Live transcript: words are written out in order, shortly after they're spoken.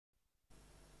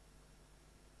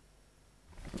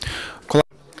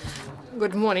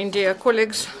Good morning, dear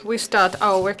colleagues. We start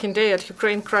our working day at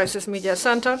Ukraine Crisis Media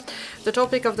Center. The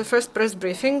topic of the first press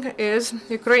briefing is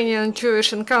Ukrainian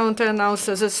Jewish Encounter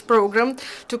announces its program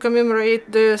to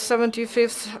commemorate the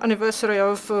 75th anniversary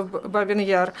of Babyn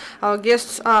Yar. Our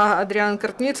guests are Adrian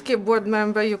Karatnycky, board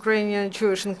member, Ukrainian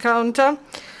Jewish Encounter,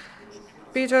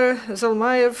 Peter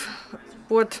Zalmayev,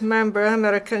 board member,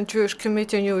 American Jewish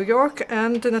Committee, New York,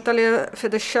 and Natalia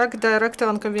Feduschak, director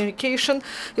on communication,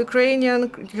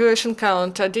 Ukrainian Jewish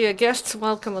Encounter. Dear guests,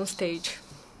 welcome on stage.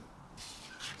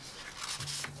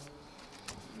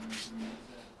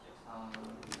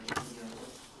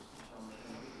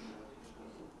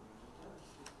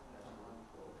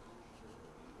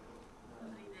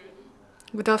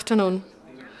 Good afternoon.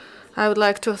 I would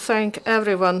like to thank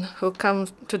everyone who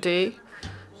comes today.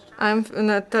 I'm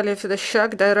Natalia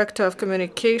Feduschak, Director of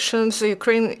Communications,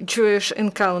 Ukraine Jewish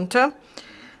Encounter.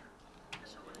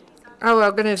 Our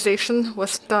organization was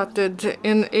started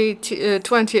in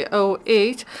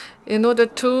 2008 in order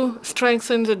to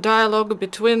strengthen the dialogue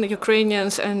between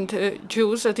Ukrainians and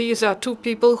Jews. These are two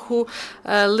people who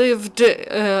lived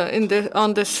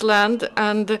on this land,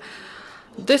 and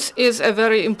this is a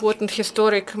very important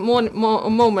historic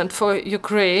moment for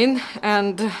Ukraine,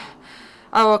 and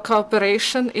our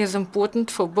cooperation is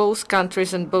important for both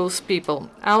countries and both people.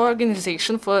 Our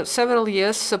organization for several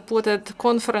years supported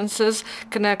conferences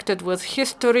connected with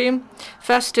history,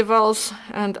 festivals,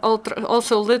 and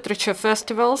also literature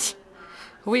festivals.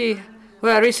 We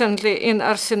were recently in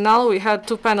Arsenal. We had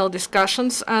two panel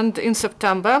discussions, and in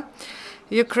September,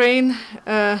 Ukraine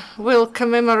will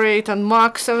commemorate and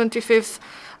mark 75th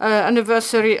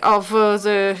anniversary of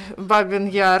the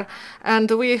Babyn Yar, and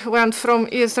we went from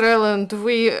Israel, and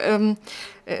we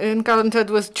encountered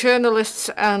with journalists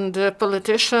and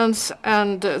politicians,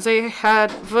 and they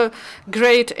had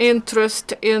great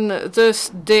interest in this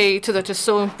date that is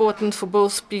so important for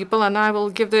both people. And I will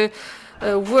give the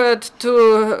word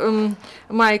to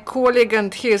my colleague,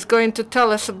 and he is going to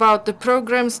tell us about the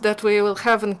programs that we will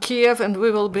have in Kiev, and we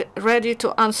will be ready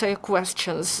to answer your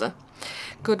questions.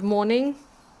 Good morning.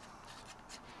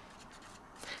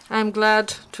 I'm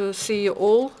glad to see you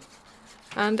all,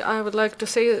 and I would like to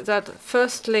say that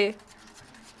firstly,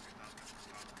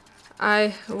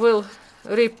 I will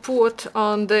report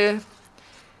on the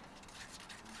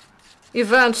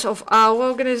events of our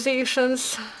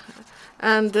organizations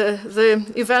and the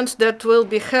events that will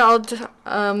be held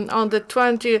on the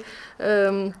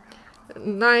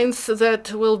 29th,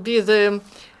 that will be the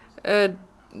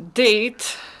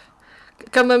date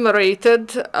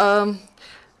commemorated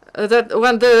that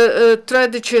when the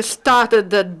tragedy started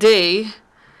that day,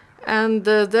 and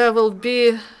there will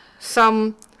be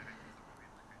some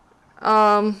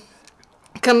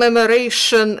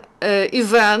commemoration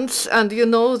events. And you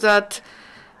know that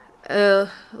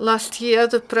last year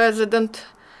the president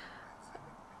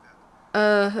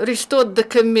restored the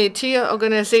committee,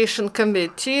 organization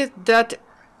committee, that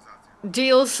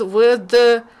deals with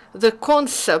the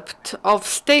concept of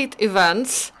state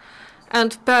events.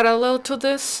 And parallel to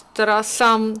this, there are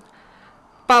some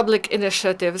public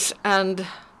initiatives, and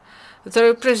the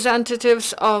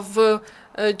representatives of World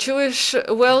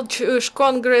Jewish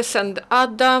Congress and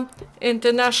other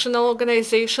international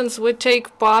organizations will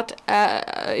take part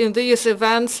in these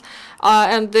events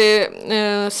and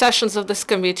the sessions of this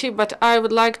committee. But I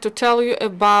would like to tell you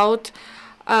about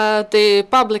the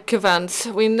public events.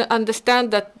 We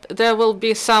understand that there will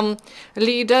be some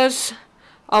leaders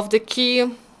of the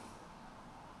key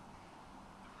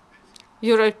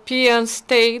European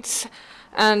states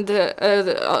and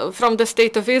from the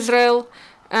State of Israel,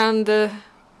 and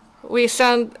we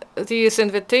send these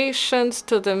invitations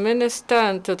to the minister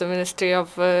and to the Ministry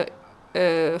of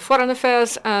Foreign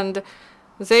Affairs, and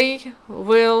they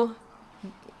will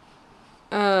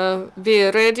be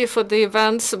ready for the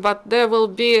events. But there will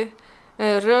be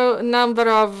a number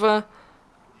of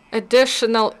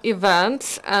additional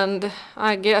events, and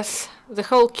I guess the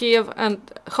whole Kiev and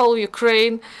whole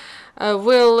Ukraine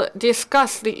will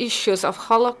discuss the issues of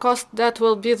Holocaust. That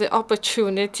will be the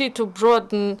opportunity to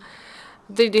broaden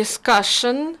the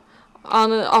discussion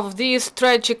of these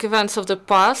tragic events of the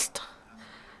past,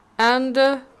 and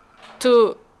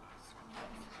to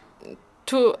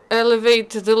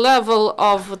elevate the level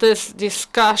of this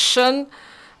discussion,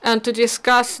 and to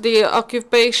discuss the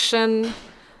occupation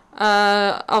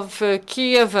of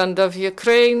Kiev and of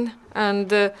Ukraine.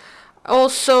 And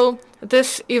also,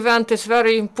 this event is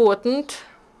very important,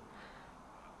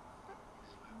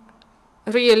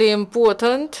 really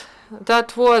important.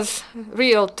 That was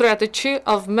real tragedy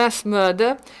of mass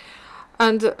murder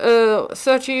and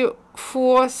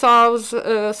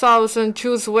 34,000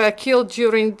 Jews were killed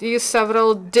during these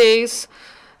several days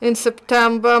in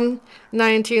September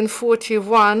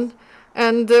 1941,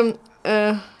 and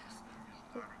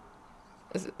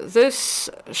this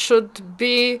should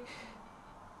be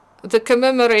the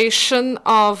commemoration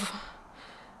of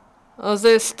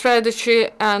this tragedy.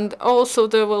 And also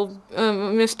there will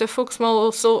Mr. Fuchs will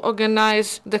also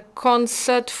organize the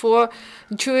concert for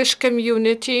Jewish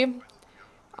community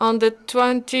on the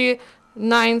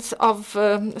 29th of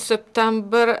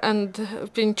September, and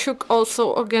Pinchuk also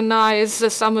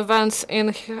organized some events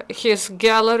in his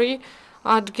gallery,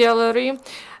 art gallery.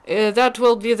 That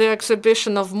will be the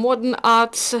exhibition of modern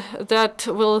arts that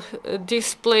will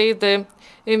display the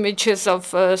images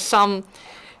of some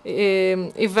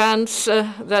events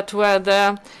that were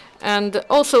there. And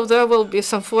also there will be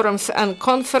some forums and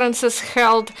conferences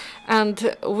held,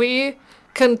 and we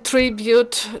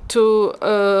contribute to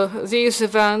these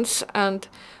events, and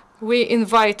we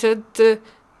invited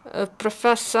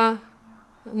Professor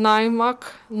Neumark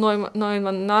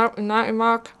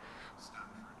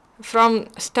from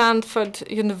Stanford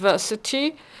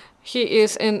University. He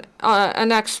is an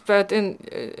expert in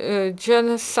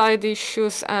genocide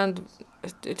issues, and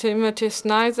Timothy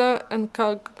Snyder and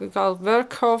Karl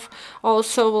Verkhoff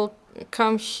also will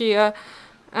come here.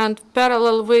 And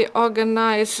parallel, we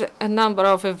organize a number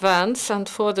of events, and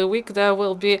for the week there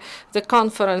will be the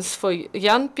conference for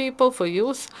young people, for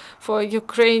youth, for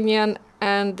Ukrainian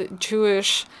and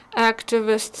Jewish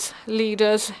activists,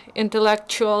 leaders,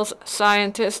 intellectuals,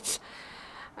 scientists,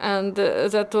 and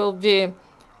that will be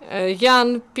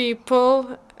young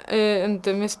people, and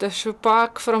Mr.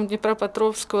 Shupak from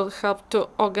Dnipropetrovsk will help to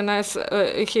organize.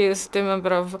 He is the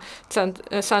member of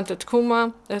Center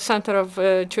Tkuma, Center of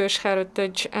Jewish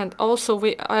Heritage, and also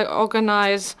we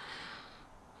organize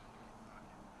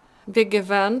big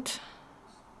event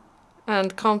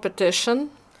and competition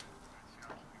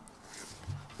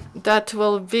that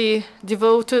will be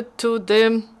devoted to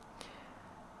the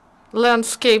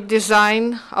landscape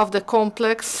design of the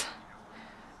complex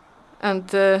and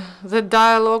the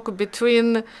dialogue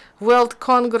between World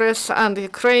Congress and the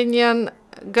Ukrainian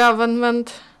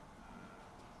government.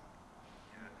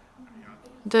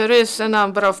 There is a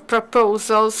number of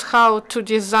proposals how to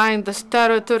design this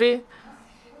territory,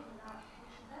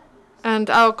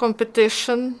 and our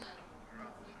competition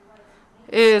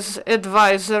is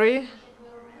advisory,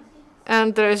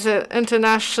 and there is an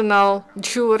international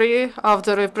jury of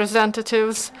the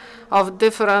representatives of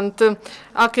different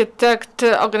architect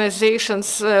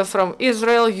organizations from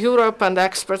Israel, Europe, and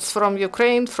experts from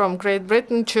Ukraine, from Great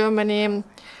Britain, Germany,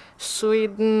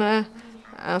 Sweden,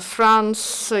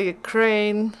 France,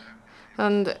 Ukraine,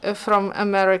 and from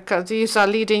America. These are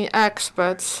leading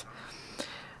experts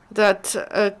that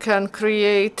can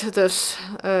create this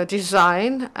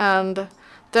design, and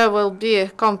there will be a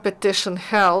competition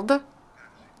held,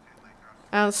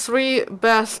 and 3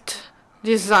 best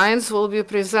designs will be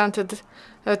presented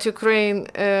at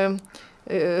Ukrainian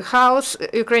House,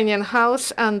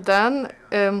 and then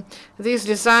these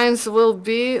designs will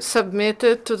be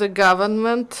submitted to the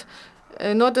government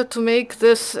in order to make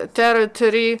this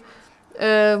territory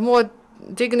more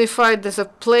dignified as a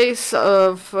place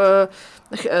of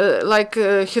like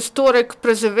a historic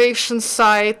preservation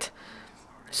site,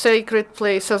 sacred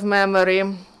place of memory,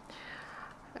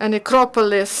 an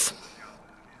necropolis.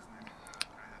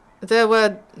 There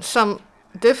were some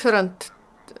different,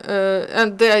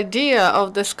 and the idea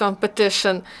of this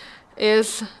competition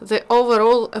is the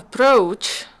overall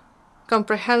approach,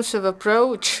 comprehensive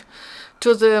approach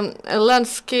to the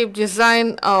landscape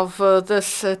design of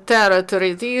this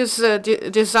territory. These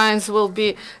designs will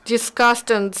be discussed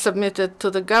and submitted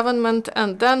to the government,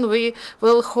 and then we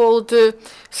will hold a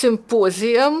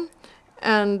symposium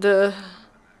and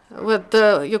with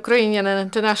the Ukrainian and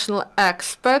international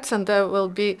experts, and there will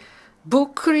be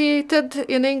book created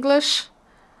in English,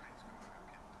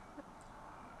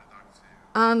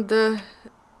 and the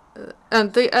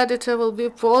editor will be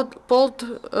Paul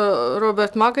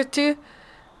Robert Magati,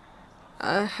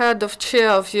 head of chair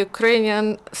of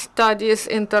Ukrainian Studies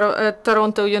in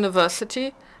Toronto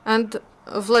University, and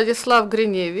Vladislav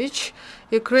Grinevich,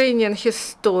 Ukrainian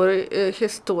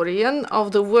historian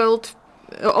of the world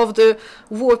of the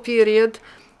war period.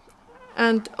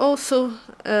 And also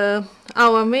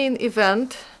our main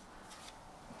event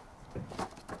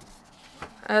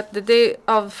at the day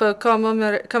of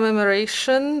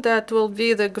commemoration, that will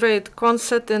be the great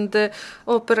concert in the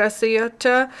Opera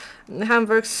Theater.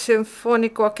 Hamburg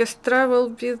Symphonic Orchestra will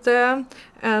be there,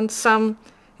 and some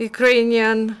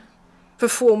Ukrainian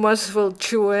performers will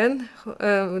join.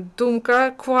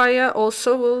 Dumka choir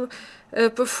also will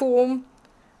perform.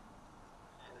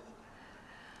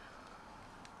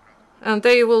 And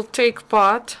they will take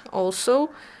part also.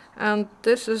 And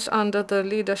this is under the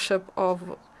leadership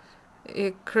of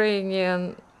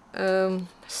Ukrainian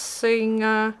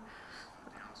singer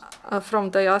from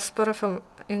diaspora, from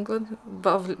England,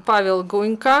 Pavel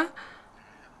Gunka,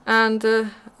 and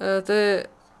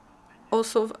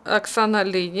also Oksana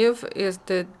Linev is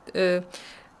the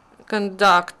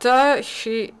conductor.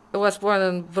 She was born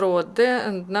in Brode,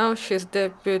 and now she's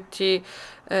deputy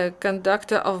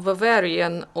conductor of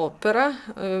Bavarian Opera,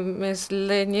 Ms.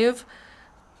 Linev.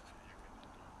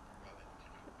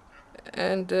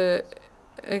 And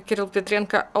Kirill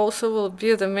Petrenko also will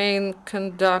be the main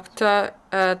conductor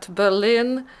at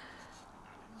Berlin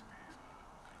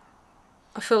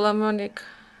Philharmonic.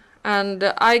 And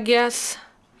I guess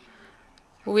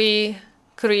we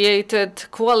created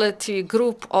quality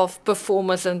group of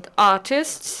performers and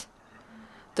artists.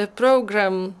 The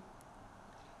program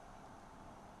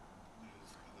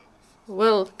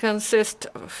will consist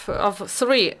of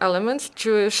 3 elements: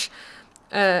 Jewish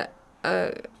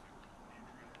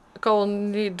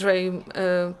Kolnidre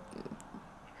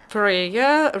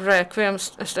prayer, Requiem,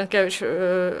 Stankiewicz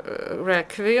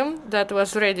Requiem, that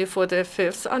was ready for the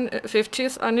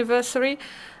 50th anniversary,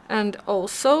 and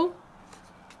also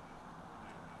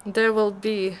there will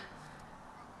be,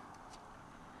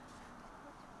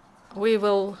 we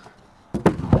will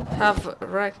have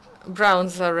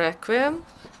Brown's Requiem.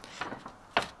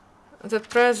 The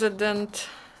President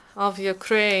of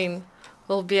Ukraine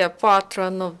will be a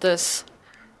patron of this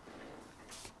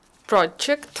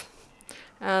project,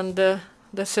 and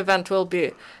this event will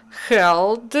be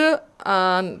held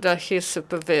under his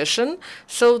supervision.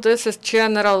 So this is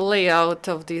general layout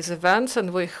of these events,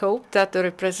 and we hope that the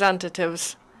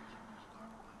representatives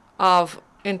of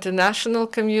international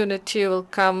community will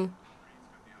come,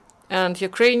 and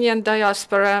Ukrainian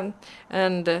diaspora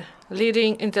and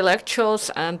leading intellectuals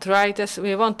and writers.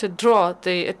 We want to draw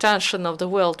the attention of the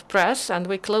world press, and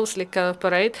we closely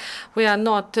cooperate. We are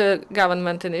not a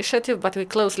government initiative, but we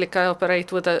closely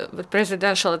cooperate with the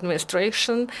presidential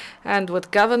administration and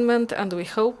with government, and we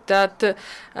hope that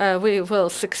we will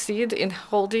succeed in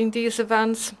holding these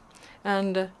events,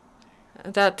 and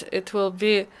that it will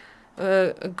be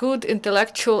a good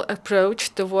intellectual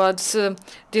approach towards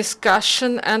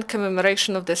discussion and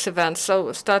commemoration of this event.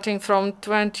 So starting from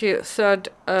 23rd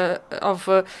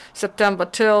of September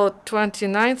till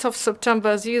 29th of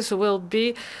September, these will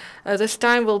be, this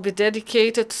time will be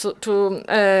dedicated to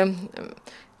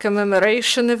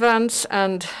commemoration events,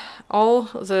 and all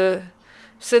the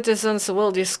citizens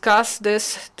will discuss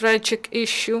this tragic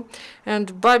issue.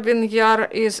 And Babyn Yar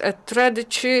is a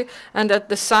tragedy, and at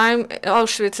the same,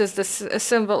 Auschwitz is the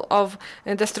symbol of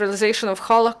industrialization of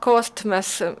Holocaust,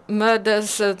 mass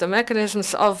murders, the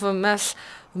mechanisms of mass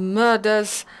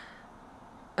murders.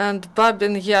 And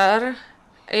Babyn Yar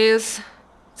is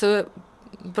the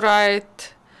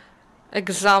bright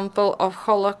example of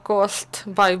Holocaust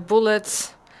by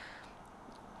bullets,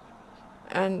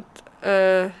 and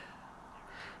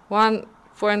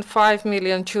 1.5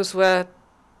 million Jews were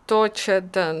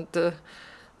tortured, and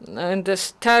in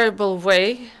this terrible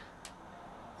way.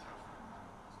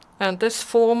 And this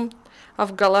form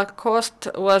of Holocaust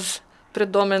was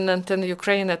predominant in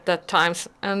Ukraine at that time.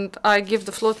 And I give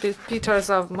the floor to Peter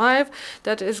Zalmayev,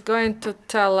 that is going to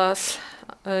tell us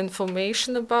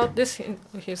information about this.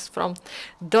 He's from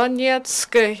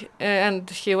Donetsk, and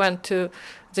he went to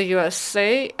the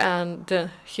USA, and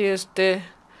he is the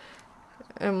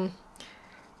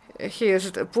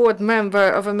board member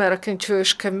of American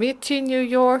Jewish Committee in New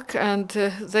York, and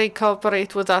they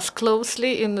cooperate with us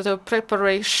closely in the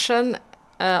preparation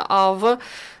of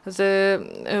the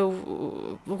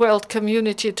world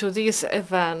community to these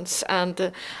events,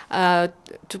 and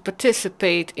to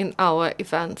participate in our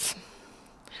events.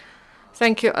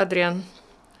 Thank you, Adrian.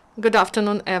 Good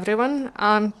afternoon, everyone.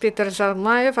 I'm Peter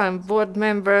Zalmayev. I'm board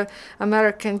member,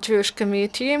 American Jewish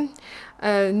Committee,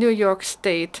 New York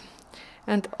State.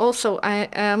 And also I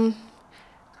am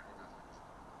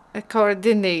a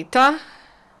coordinator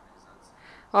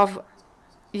of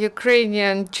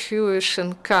Ukrainian Jewish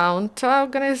Encounter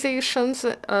organizations,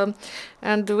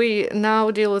 and we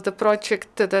now deal with the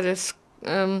project that is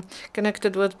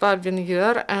connected with Babyn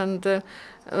Yar, and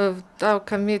our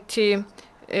committee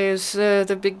is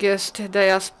the biggest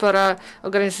diaspora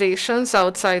organizations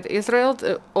outside Israel,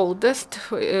 the oldest,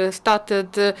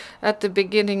 started at the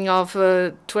beginning of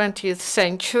 20th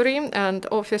century, and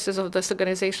offices of this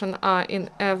organization are in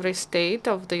every state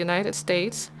of the United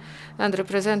States, and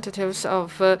representatives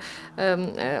of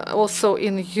also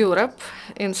in Europe,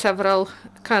 in several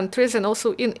countries, and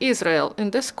also in Israel.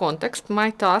 In this context,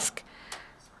 my task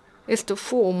is to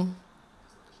form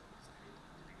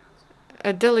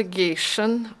a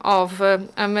delegation of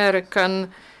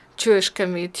American Jewish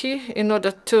Committee in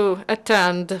order to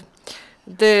attend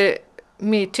the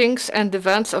meetings and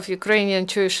events of Ukrainian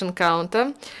Jewish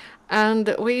Encounter.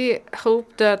 And we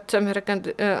hope that American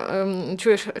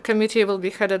Jewish Committee will be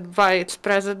headed by its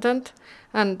president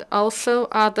and also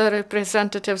other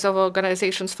representatives of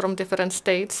organizations from different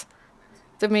states.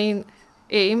 The main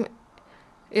aim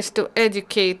is to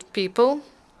educate people,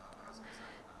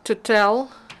 to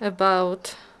tell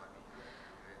about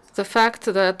the fact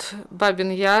that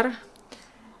Babyn Yar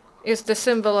is the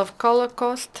symbol of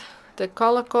Holocaust, the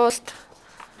Holocaust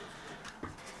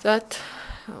that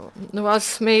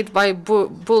was made by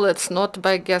bullets, not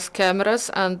by gas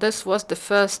cameras, and this was the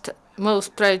first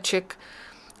most tragic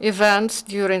events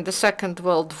during the Second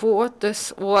World War.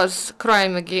 This was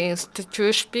crime against the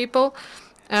Jewish people,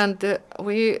 and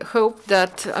we hope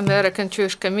that American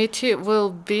Jewish Committee will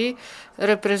be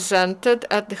represented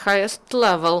at the highest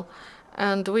level.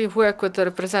 And we work with the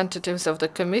representatives of the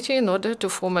committee in order to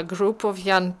form a group of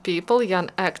young people, young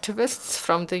activists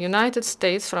from the United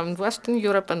States, from Western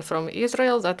Europe, and from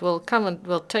Israel that will come and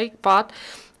will take part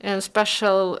in a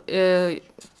special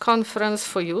conference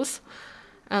for youth.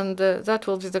 And that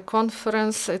will be the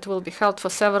conference. It will be held for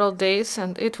several days,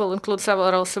 and it will include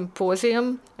several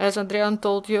symposiums, as Adrian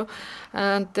told you.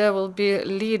 And there will be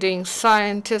leading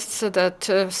scientists that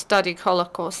study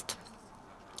Holocaust.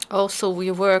 Also,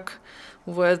 we work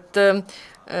with the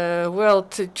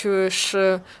World Jewish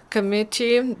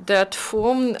Committee that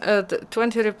form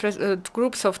 20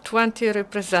 groups of 20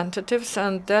 representatives,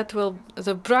 and that will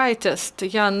the brightest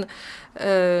young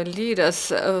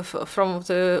leaders from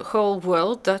the whole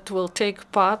world that will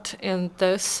take part in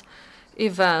this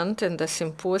event, in the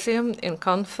symposium, in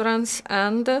conference,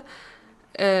 and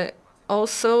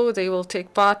also they will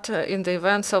take part in the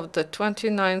events of the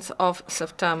 29th of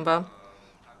September.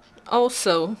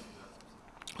 Also,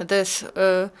 this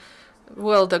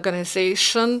World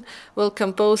Organization will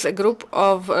compose a group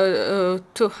of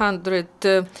 200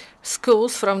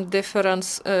 schools from different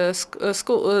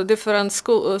school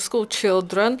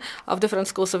children of different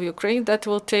schools of Ukraine that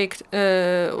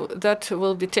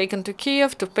will be taken to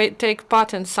Kiev to take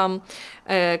part in some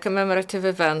commemorative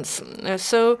events.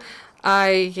 So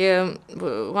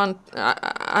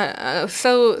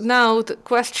so now the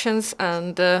questions,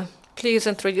 and please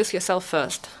introduce yourself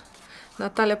first.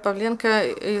 Natalia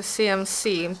Pavlenka,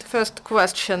 CMC. First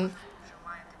question.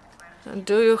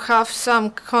 Do you have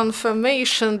some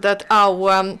confirmation that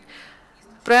our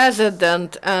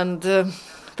president and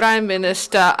prime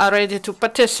minister are ready to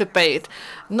participate?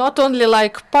 Not only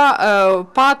like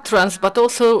patrons, but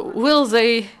also will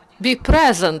they be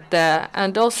present there?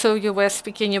 And also you were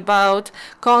speaking about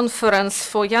conference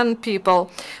for young people.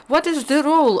 What is the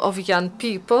role of young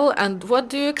people, and what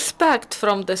do you expect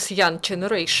from this young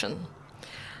generation?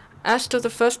 As to the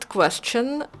first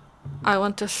question, I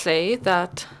want to say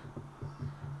that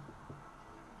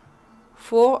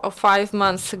 4 or 5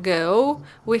 months ago,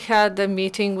 we had a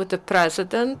meeting with the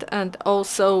president and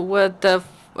also with the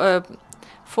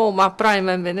former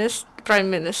prime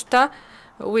minister.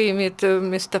 We meet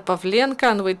Mr. Pavlenka,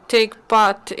 and we take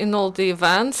part in all the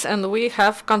events, and we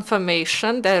have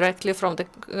confirmation directly from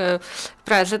the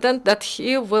president that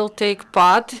he will take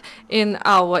part in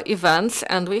our events,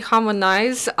 and we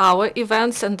harmonize our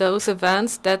events and those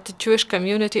events that the Jewish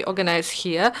community organize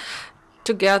here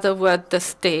together with the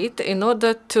state in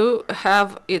order to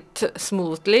have it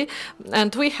smoothly,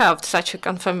 and we have such a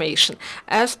confirmation.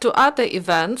 As to other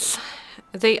events,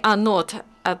 they are not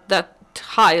at that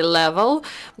high level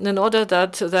in order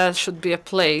that there should be a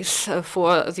place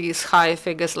for these high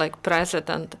figures like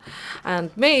president.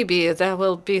 And maybe there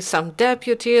will be some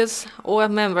deputies or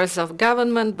members of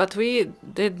government, but we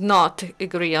did not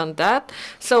agree on that.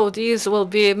 So these will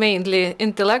be mainly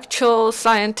intellectual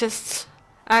scientists,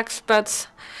 experts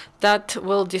that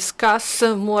will discuss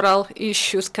moral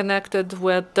issues connected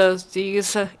with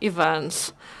these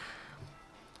events.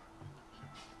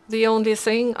 The only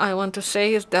thing I want to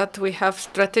say is that we have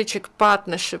strategic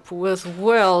partnership with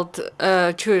World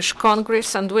Jewish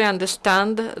Congress, and we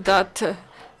understand that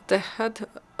the head,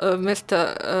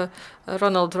 Mr.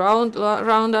 Ronald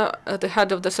Rounder, the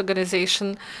head of this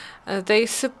organization. They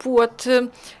support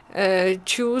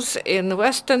Jews in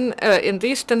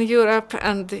Eastern Europe,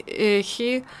 and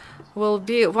he will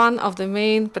be one of the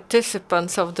main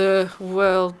participants of the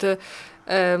world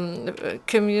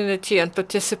community and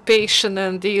participation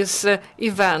in these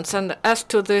events. And as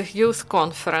to the youth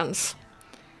conference,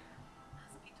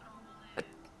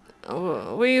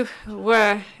 we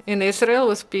were in Israel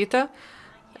with Peter,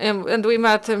 and we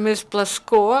met Ms.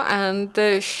 Plasko, and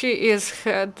she is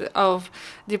head of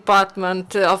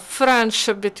Department of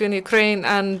Friendship between Ukraine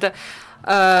and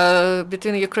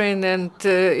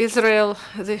Israel.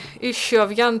 The issue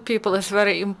of young people is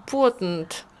very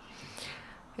important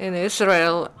in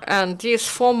Israel, and these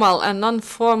formal and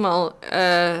non-formal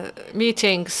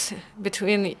meetings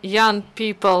between young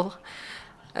people,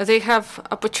 they have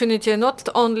opportunity not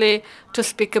only to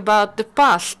speak about the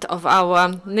past of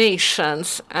our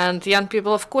nations, and young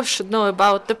people, of course, should know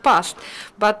about the past,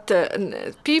 but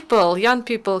young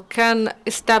people can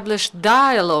establish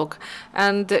dialogue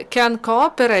and can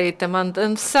cooperate among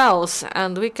themselves,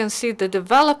 and we can see the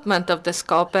development of this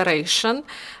cooperation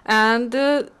and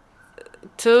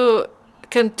to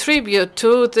contribute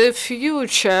to the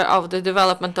future of the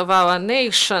development of our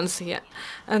nations here.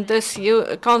 And this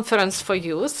conference for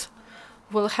youth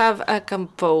will have a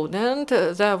component.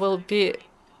 There will be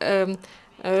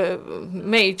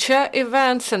major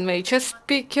events and major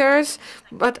speakers,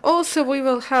 but also we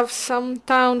will have some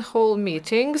town hall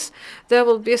meetings. There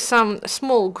will be some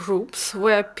small groups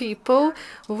where people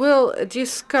will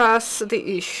discuss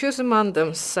the issues among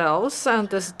themselves, and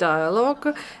this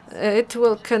dialogue, it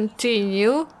will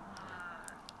continue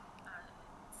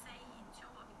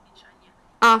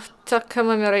after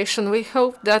commemoration. We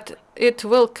hope that it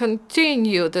will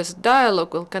continue, this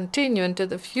dialogue will continue into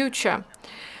the future.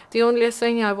 The only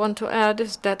thing I want to add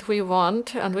is that we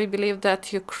want, and we believe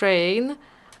that Ukraine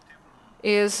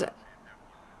is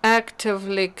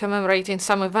actively commemorating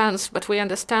some events, but we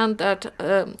understand that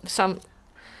some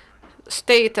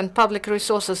state and public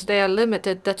resources, they are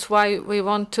limited. That's why we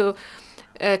want to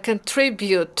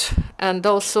contribute, and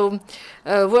also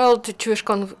World Jewish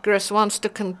Congress wants to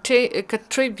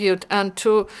contribute and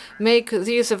to make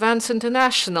these events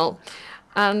international.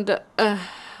 And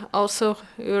also,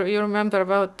 you remember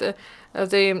about the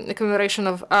commemoration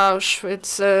of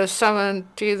Auschwitz,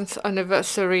 17th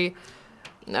anniversary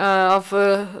of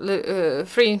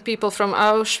freeing people from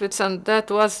Auschwitz, and that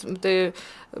was the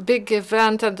big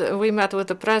event. And we met with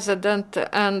the president,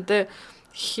 and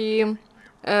he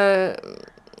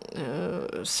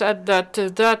said that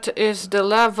that is the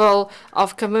level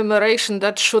of commemoration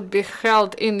that should be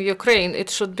held in Ukraine. It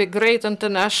should be a great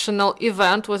international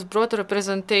event with broad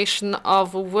representation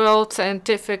of world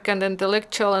scientific and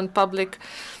intellectual and public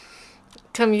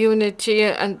community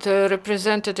and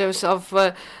representatives of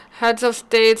heads of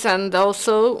states. And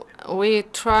also we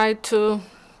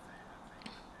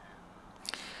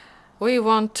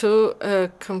want to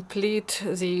complete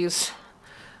these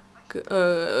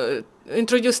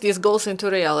introduce these goals into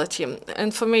reality.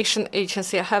 Information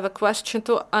agency. I have a question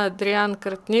to Adrian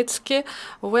Karatnycky.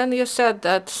 When you said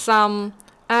that some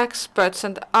experts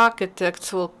and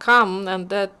architects will come and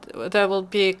that there will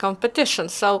be competition,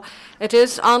 so it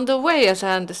is on the way, as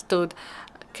I understood.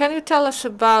 Can you tell us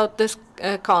about this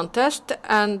contest?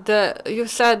 And you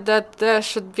said that there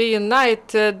should be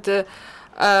united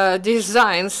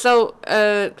design. So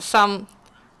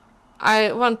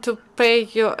I want to pay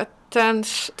your attention,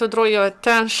 to draw your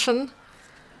attention.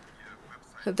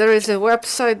 There is a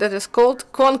website that is called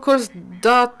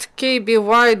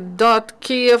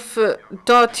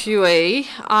concourse.kby.kiev.ua.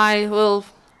 I will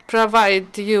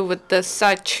provide you with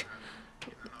such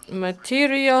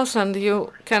materials, and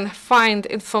you can find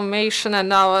information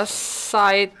on our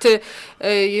site,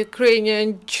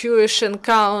 Ukrainian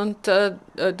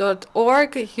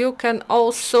Jewish-Encounter.org. You can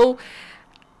also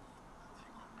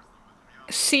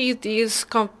see these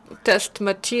contest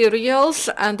materials,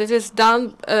 and it is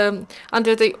done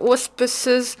under the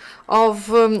auspices of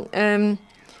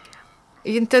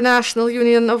International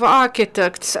Union of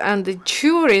Architects, and the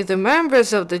jury, the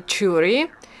members of the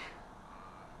jury,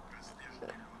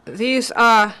 these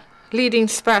are leading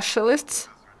specialists.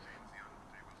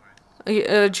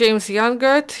 James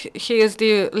Youngert, he is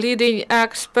the leading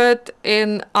expert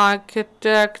in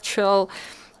architectural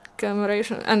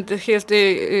commemoration, and he's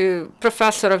the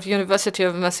professor of University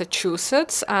of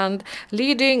Massachusetts and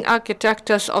leading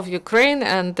architects of Ukraine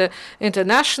and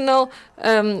international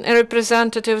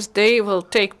representatives. They will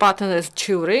take part in this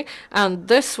jury, and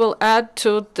this will add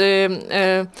to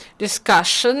the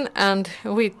discussion, and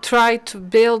we try to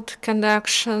build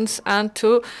connections and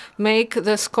to make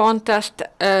this contest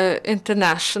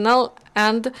international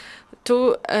and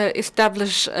to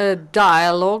establish a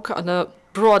dialogue on a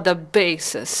broader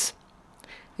basis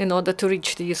in order to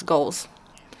reach these goals.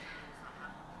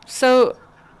 So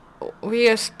we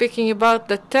are speaking about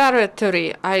the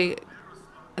territory.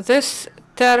 This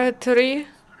territory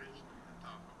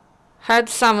had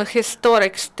some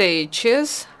historic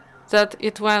stages that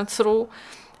it went through.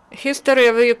 History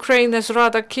of Ukraine is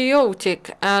rather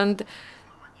chaotic, and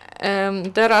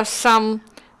there are some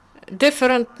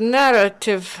different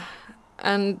narrative,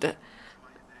 and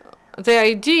the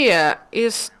idea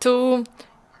is to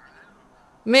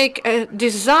make a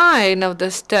design of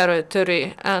this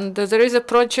territory, and there is a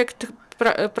project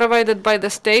provided by the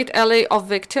state, LA of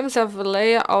victims, of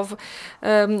LA of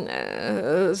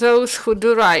those who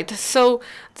do right. So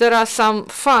there are some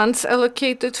funds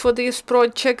allocated for these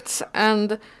projects,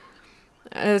 and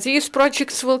these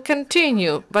projects will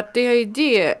continue, but the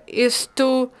idea is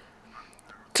to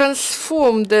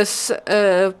transform this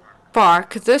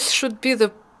park. This should be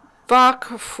the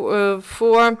park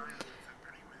for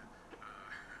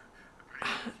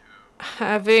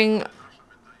having.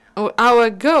 Our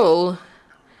goal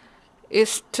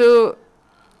is to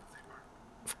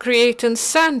create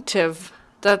incentive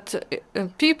that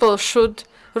people should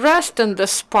rest in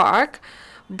this park,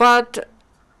 but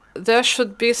there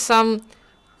should be some.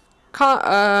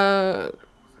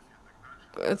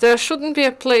 There shouldn't be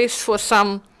a place for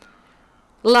some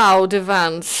loud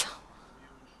events.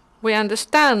 We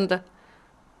understand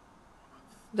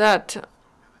that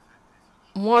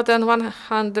more than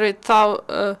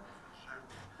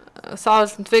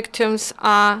 100,000 victims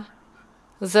are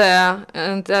there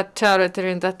in that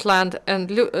territory, in that land, and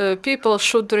people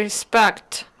should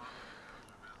respect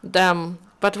them.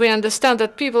 But we understand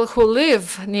that people who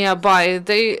live nearby,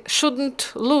 they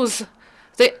shouldn't lose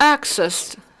the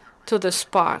access to this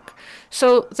park.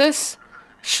 So this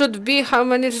should be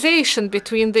harmonization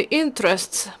between the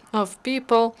interests of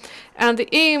people and the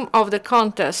aim of the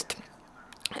contest.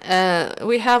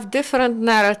 We have different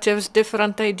narratives,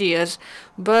 different ideas,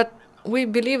 but we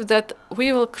believe that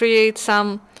we will create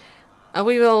some,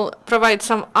 we will provide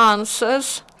some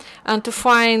answers and to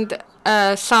find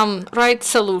some right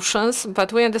solutions.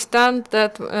 But we understand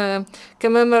that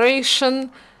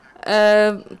commemoration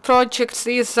projects,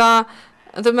 these are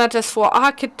the matters for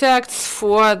architects,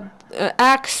 for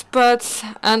experts,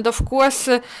 and of course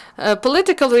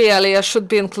political realia should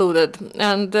be included.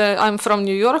 And I'm from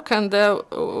New York, and there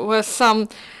were some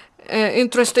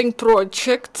interesting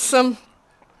projects to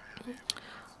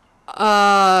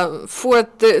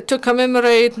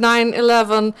commemorate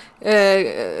 9/11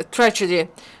 tragedy.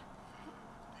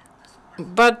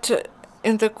 But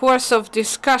in the course of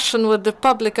discussion with the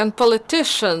public and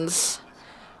politicians,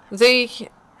 they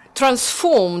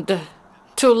transformed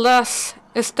to less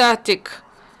aesthetic.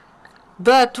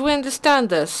 But we understand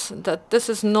this, that this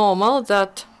is normal,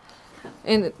 that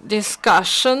in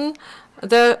discussion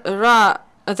there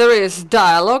is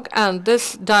dialogue, and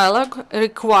this dialogue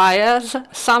requires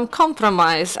some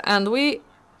compromise, and we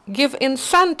give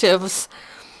incentives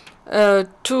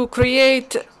to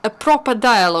create a proper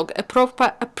dialogue, a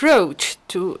proper approach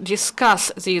to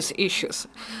discuss these issues.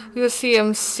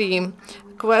 UCMC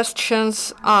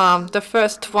questions are the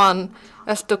first one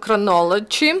as to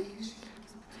chronology.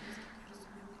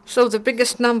 So the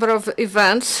biggest number of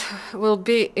events will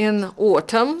be in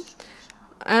autumn,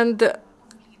 and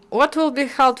what will be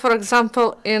held, for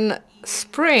example, in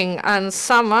spring and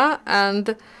summer,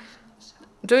 and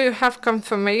do you have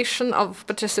confirmation of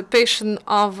participation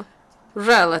of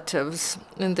relatives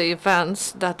in the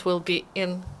events that will be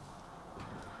in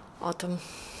autumn?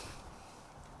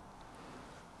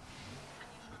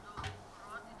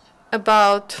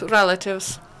 About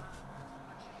relatives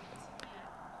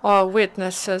or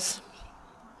witnesses,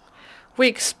 we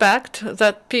expect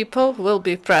that people will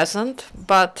be present,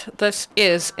 but this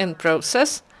is in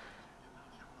process.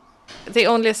 The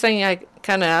only thing I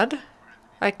can add,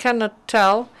 I cannot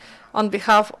tell on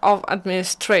behalf of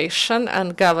administration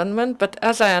and government, but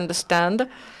as I understand,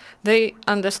 they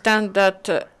understand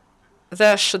that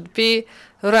there should be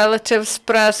relatives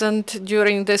present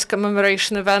during these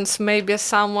commemoration events. Maybe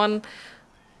someone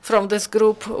from this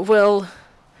group will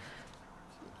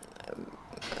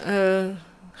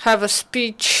have a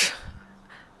speech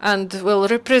and will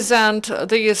represent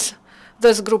these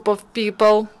this group of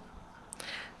people.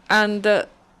 And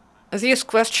these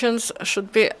questions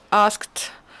should be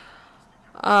asked,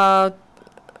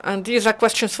 and these are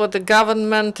questions for the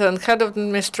government and head of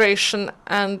administration,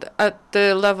 and at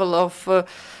the level of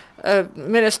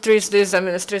ministries. These are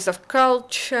ministries of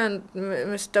culture and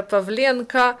Mr.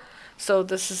 Pavlenka. So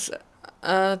this is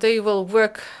they will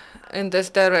work in this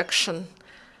direction.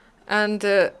 And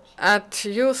at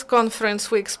youth conference,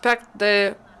 we expect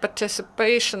the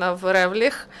participation of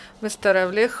Revlich, Mr.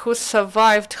 Revlich, who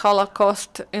survived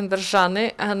Holocaust in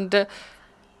Berzhany, and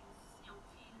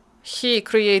he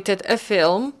created a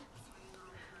film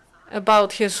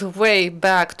about his way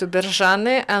back to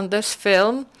Berzhany, and this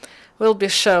film will be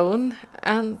shown.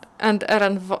 And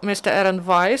Mr. Aaron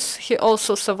Weiss, he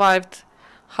also survived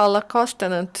Holocaust,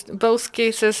 and in both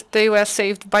cases they were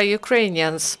saved by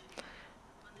Ukrainians.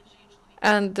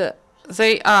 And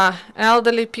they are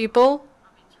elderly people,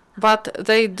 but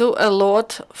they do a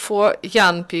lot for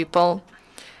young people.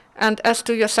 And as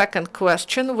to your second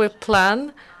question, we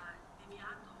plan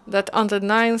that on the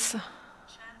 9th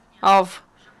of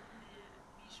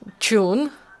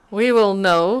June, we will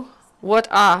know what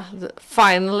are the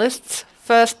finalists,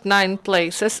 first 9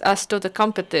 places as to the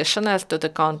competition, as to the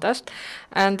contest.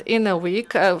 And in a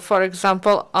week, for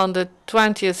example, on the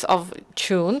 20th of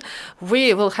June,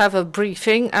 we will have a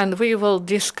briefing and we will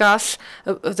discuss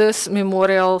this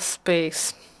memorial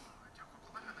space.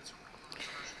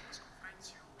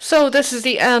 So this is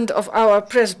the end of our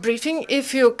press briefing.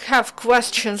 If you have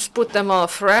questions, put them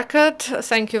off record.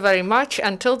 Thank you very much.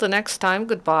 Until the next time,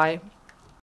 goodbye.